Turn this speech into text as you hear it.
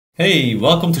Hey,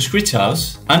 welcome to Screech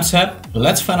House. I'm Seb.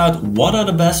 Let's find out what are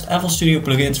the best FL Studio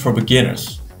plugins for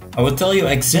beginners. I will tell you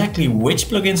exactly which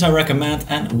plugins I recommend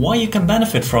and why you can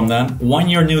benefit from them when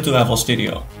you're new to FL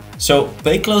Studio. So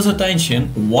pay close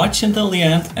attention, watch until the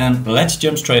end, and let's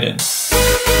jump straight in.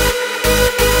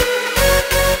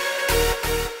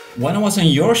 When I was in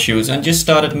your shoes and just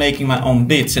started making my own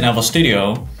beats in FL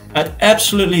Studio, I had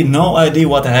absolutely no idea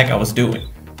what the heck I was doing.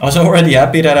 I was already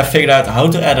happy that I figured out how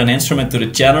to add an instrument to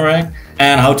the channel rack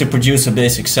and how to produce a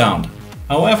basic sound.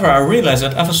 However, I realized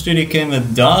that FL Studio came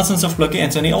with dozens of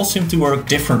plugins and they all seemed to work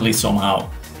differently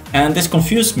somehow. And this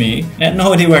confused me. I had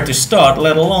no idea where to start,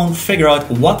 let alone figure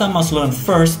out what I must learn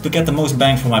first to get the most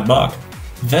bang for my buck.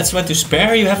 That's why, to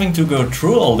spare you having to go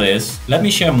through all this, let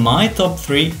me share my top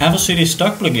 3 FL Studio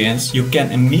stock plugins you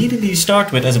can immediately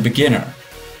start with as a beginner.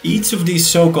 Each of these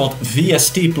so-called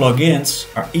VST plugins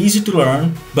are easy to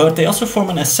learn, but they also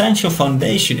form an essential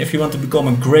foundation if you want to become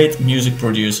a great music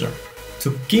producer.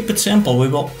 To keep it simple, we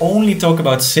will only talk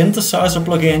about synthesizer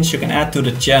plugins you can add to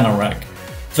the channel rack.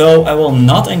 Though I will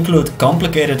not include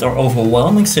complicated or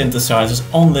overwhelming synthesizers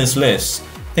on this list.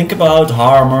 Think about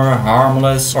Harmor,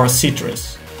 Harmless or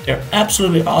Citrus. They're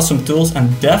absolutely awesome tools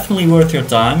and definitely worth your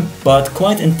time, but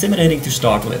quite intimidating to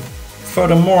start with.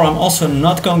 Furthermore, I'm also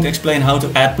not going to explain how to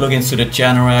add plugins to the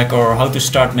channel rack or how to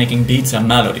start making beats and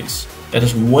melodies. That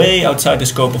is way outside the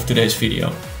scope of today's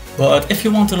video. But if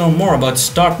you want to learn more about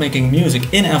start making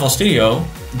music in FL Studio,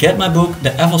 get my book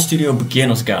The FL Studio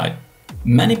Beginner's Guide.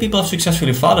 Many people have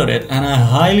successfully followed it and I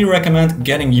highly recommend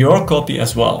getting your copy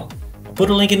as well. I'll put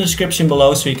a link in the description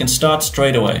below so you can start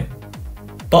straight away.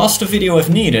 Pause the video if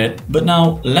needed, but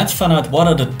now let's find out what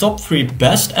are the top 3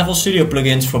 best FL Studio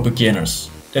plugins for beginners.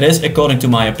 That is, according to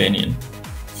my opinion.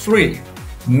 3.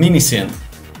 Minisynth.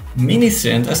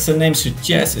 Minisynth, as the name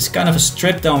suggests, is kind of a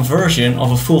stripped down version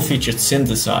of a full-featured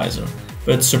synthesizer.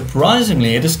 But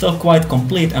surprisingly, it is still quite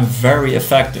complete and very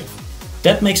effective.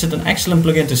 That makes it an excellent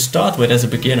plugin to start with as a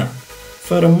beginner.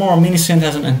 Furthermore, Minisynth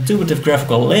has an intuitive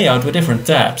graphical layout with different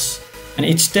tabs. And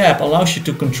each tab allows you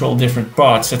to control different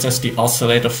parts, such as the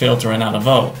oscillator, filter and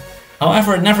LFO.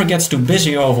 However, it never gets too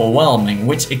busy or overwhelming,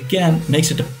 which again makes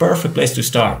it the perfect place to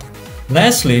start.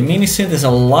 Lastly, Minisynth is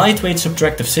a lightweight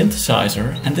subtractive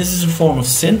synthesizer, and this is a form of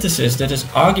synthesis that is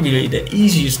arguably the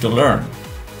easiest to learn.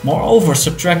 Moreover,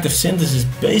 subtractive synthesis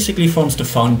basically forms the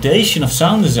foundation of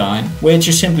sound design, which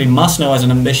you simply must know as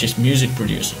an ambitious music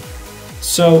producer.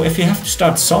 So if you have to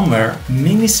start somewhere,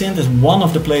 Minisynth is one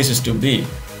of the places to be.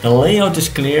 The layout is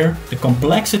clear, the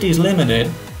complexity is limited,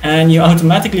 and you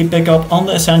automatically pick up on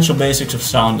the essential basics of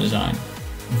sound design.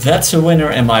 That's a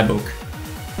winner in my book.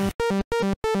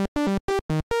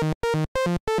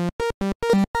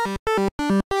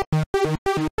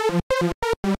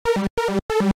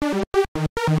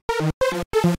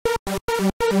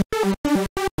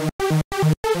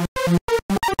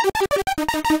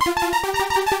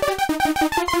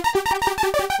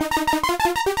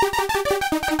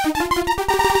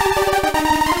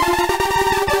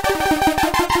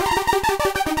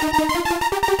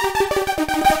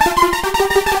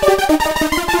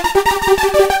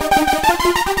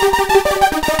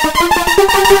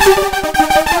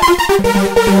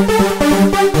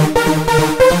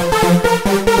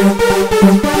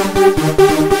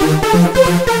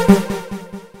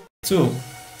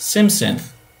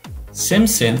 Synth.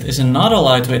 Synth is another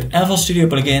lightweight FL Studio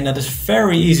plugin that is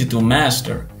very easy to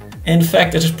master. In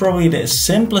fact, it is probably the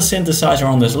simplest synthesizer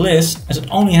on this list, as it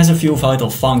only has a few vital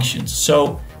functions.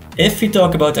 So, if we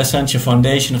talk about the essential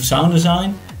foundation of sound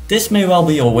design, this may well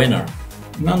be a winner.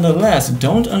 Nonetheless,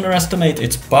 don't underestimate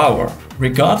its power.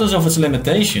 Regardless of its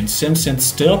limitations, Synth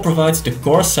still provides the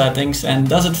core settings and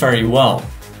does it very well.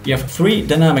 You have 3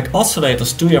 dynamic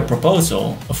oscillators to your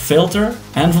proposal, a filter,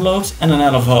 envelopes and an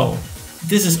LFO.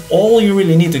 This is all you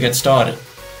really need to get started.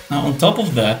 Now on top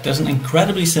of that, there's an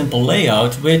incredibly simple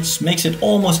layout which makes it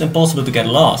almost impossible to get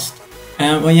lost.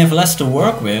 And when you have less to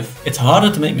work with, it's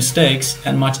harder to make mistakes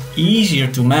and much easier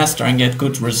to master and get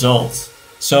good results.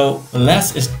 So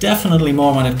less is definitely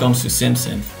more when it comes to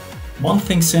Synth. One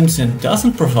thing Synth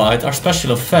doesn't provide are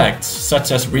special effects,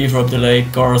 such as reverb delay,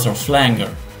 chorus or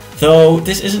flanger. Though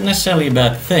this isn't necessarily a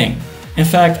bad thing. In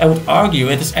fact, I would argue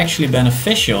it is actually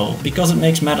beneficial because it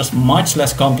makes matters much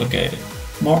less complicated.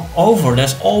 Moreover,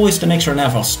 there's always the mixer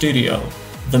in FL Studio.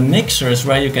 The mixer is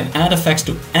where you can add effects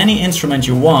to any instrument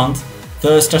you want,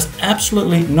 thus there's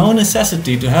absolutely no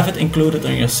necessity to have it included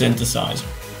on your synthesizer.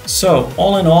 So,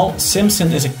 all in all,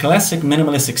 Synth is a classic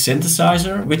minimalistic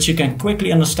synthesizer which you can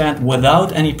quickly understand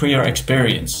without any prior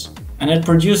experience. And it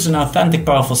produces an authentic,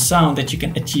 powerful sound that you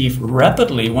can achieve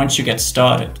rapidly once you get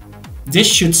started. This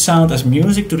should sound as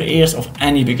music to the ears of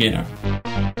any beginner.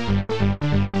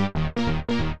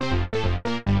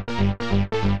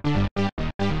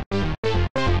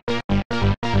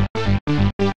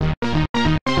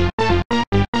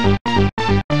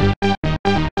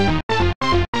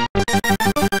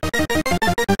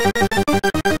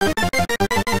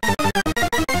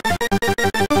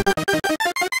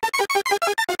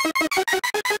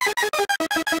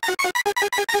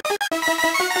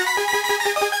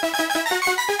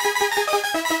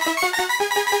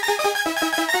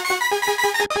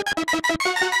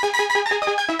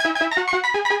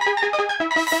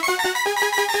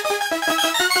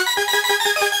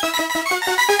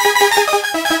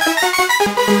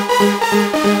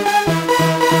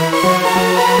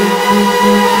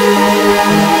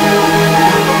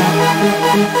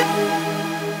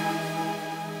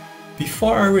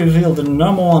 Before I reveal the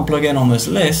 #1 plugin on this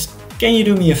list, can you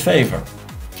do me a favor?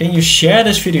 Can you share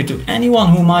this video to anyone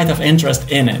who might have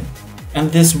interest in it?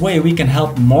 And this way we can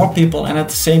help more people and at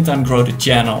the same time grow the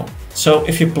channel. So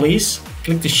if you please,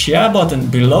 click the share button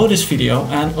below this video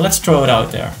and let's throw it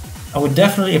out there. I would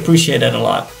definitely appreciate that a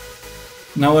lot.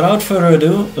 Now without further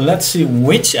ado, let's see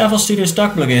which FL Studio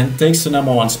stock plugin takes the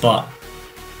 #1 spot.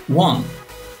 1.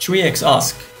 3x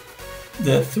Ask.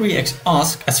 The 3x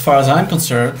Ask, as far as I'm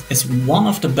concerned, is one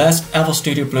of the best FL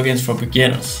Studio plugins for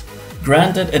beginners.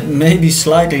 Granted, it may be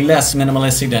slightly less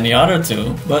minimalistic than the other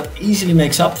two, but easily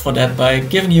makes up for that by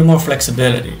giving you more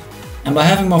flexibility. And by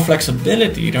having more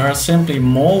flexibility, there are simply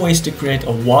more ways to create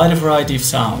a wider variety of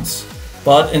sounds.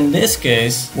 But in this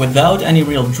case, without any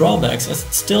real drawbacks, as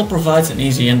it still provides an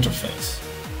easy interface.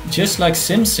 Just like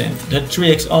Minisynth, the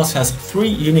 3x Ask has 3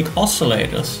 unique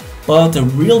oscillators, but the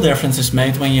real difference is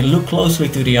made when you look closely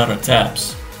to the other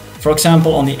tabs. For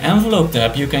example, on the envelope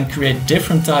tab you can create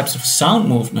different types of sound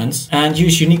movements and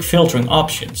use unique filtering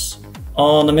options.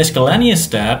 On the miscellaneous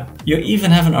tab, you even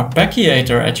have an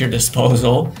arpeggiator at your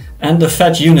disposal and the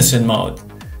fetch unison mode.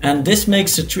 And this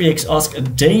makes the 3x Ask a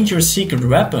dangerous secret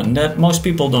weapon that most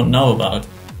people don't know about.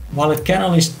 While it can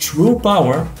unleash true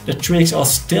power, the 3x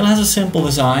Ask still has a simple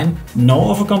design, no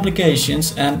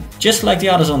overcomplications, and just like the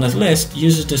others on this list,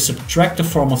 uses the subtractive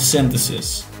form of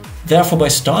synthesis. Therefore, by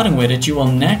starting with it, you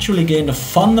will naturally gain the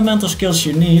fundamental skills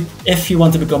you need if you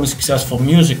want to become a successful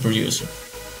music producer.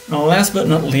 Now, last but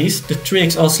not least, the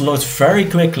 3x Ask loads very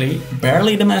quickly,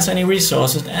 barely demands any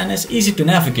resources, and is easy to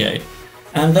navigate.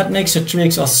 And that makes the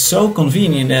 3x Ask so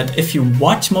convenient that if you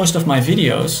watch most of my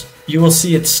videos, you will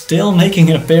see it still making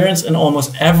an appearance in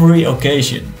almost every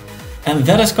occasion. And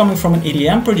that is coming from an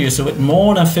EDM producer with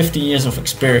more than 15 years of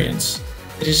experience.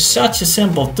 It is such a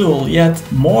simple tool, yet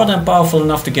more than powerful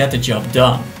enough to get the job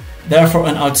done. Therefore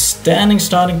an outstanding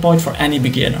starting point for any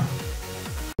beginner.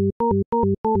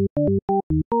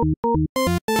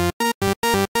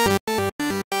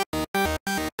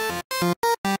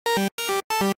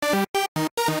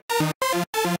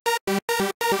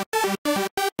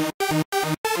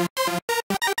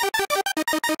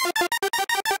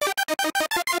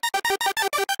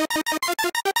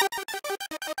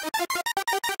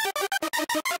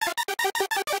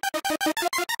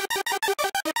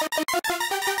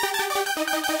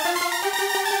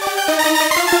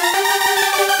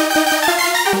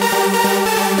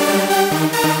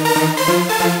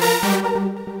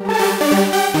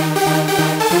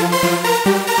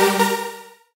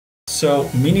 So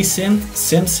Minisynth,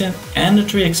 Synth, and the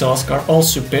 3x Ask are all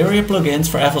superior plugins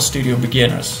for FL Studio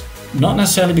beginners. Not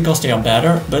necessarily because they are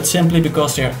better, but simply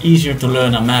because they are easier to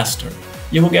learn and master.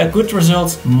 You will get good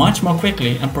results much more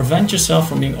quickly and prevent yourself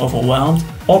from being overwhelmed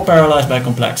or paralyzed by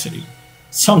complexity.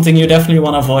 Something you definitely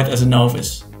want to avoid as a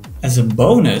novice. As a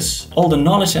bonus, all the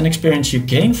knowledge and experience you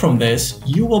gain from this,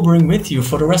 you will bring with you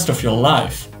for the rest of your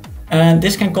life. And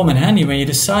this can come in handy when you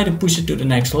decide to push it to the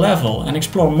next level and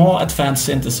explore more advanced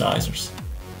synthesizers.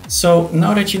 So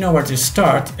now that you know where to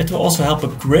start, it will also help a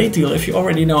great deal if you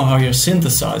already know how your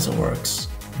synthesizer works.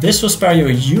 This will spare you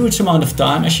a huge amount of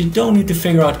time as you don't need to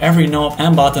figure out every knob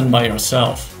and button by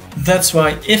yourself. That's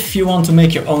why if you want to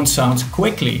make your own sounds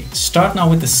quickly, start now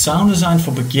with the Sound Design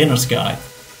for Beginners guide.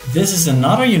 This is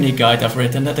another unique guide I've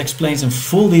written that explains in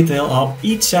full detail how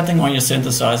each setting on your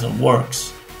synthesizer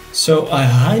works. So I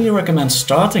highly recommend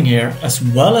starting here, as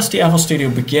well as the FL Studio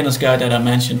Beginners guide that I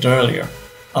mentioned earlier.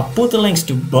 I'll put the links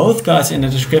to both guides in the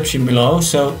description below,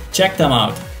 so check them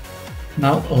out.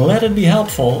 Now let it be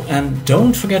helpful and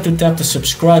don't forget to tap the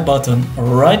subscribe button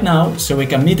right now so we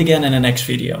can meet again in the next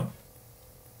video.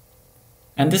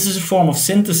 And this is a form of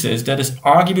synthesis that is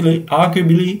arguably,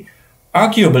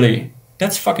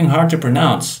 that's fucking hard to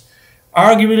pronounce.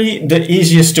 Arguably the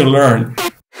easiest to learn.